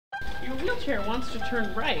your wheelchair wants to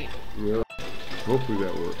turn right. Yeah, hopefully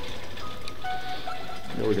that works.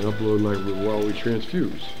 Now we can upload like while we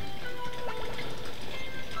transfuse.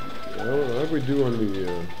 Well, how'd we do on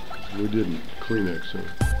the, we didn't, Kleenex, huh?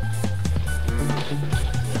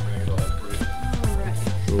 Alright.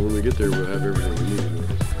 So when we get there, we'll have everything we need.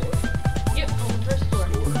 Yep, on the first floor.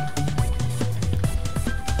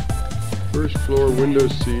 First floor window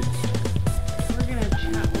seat. We're gonna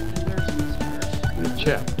chat with the nurses first. And a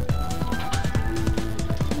chat.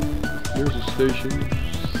 There's a station.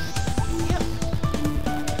 Yep.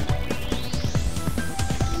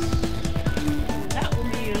 That will be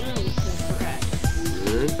your room, correct.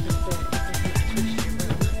 Alright.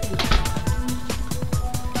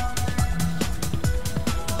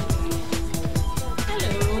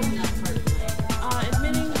 Hello.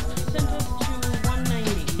 Admitting sent us to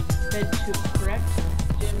 190, bed 2, correct?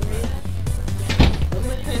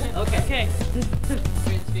 Okay.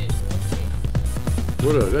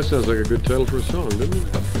 What a, that sounds like a good title for a song, doesn't it?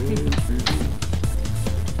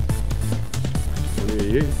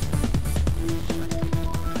 28.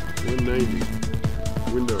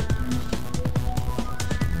 190. Window.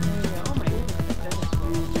 Oh my goodness, that is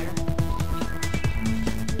way up there.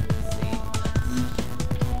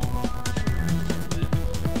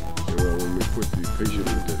 Well, when we put the patient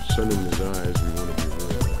with the sun in his eyes, we want to be aware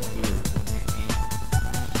of that.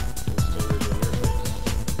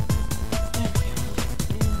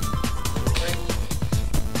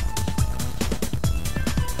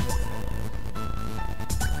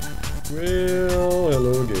 Well,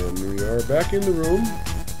 hello again. We are back in the room.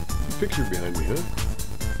 The picture behind me, huh?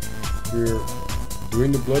 We're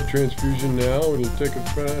doing the blood transfusion now. It'll take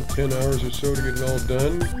about 10 hours or so to get it all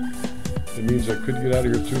done. It means I could get out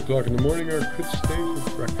of here at 2 o'clock in the morning or I could stay for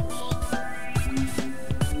breakfast.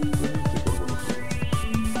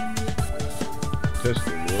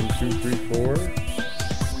 Testing 1, 2, 3, 4.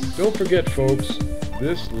 Don't forget, folks,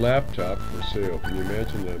 this laptop for sale. Can you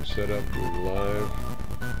imagine that I'm set up doing live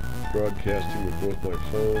broadcasting with both my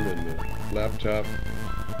phone and the laptop,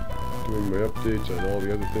 doing my updates on all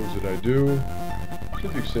the other things that I do, to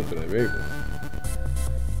the extent that I'm able.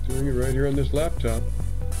 Doing it right here on this laptop.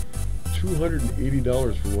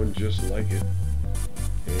 $280 for one just like it,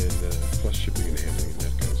 and plus shipping and handling and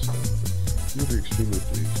that kind of stuff. But you'll be extremely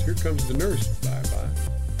pleased. Here comes the nurse.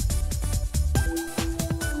 Bye-bye.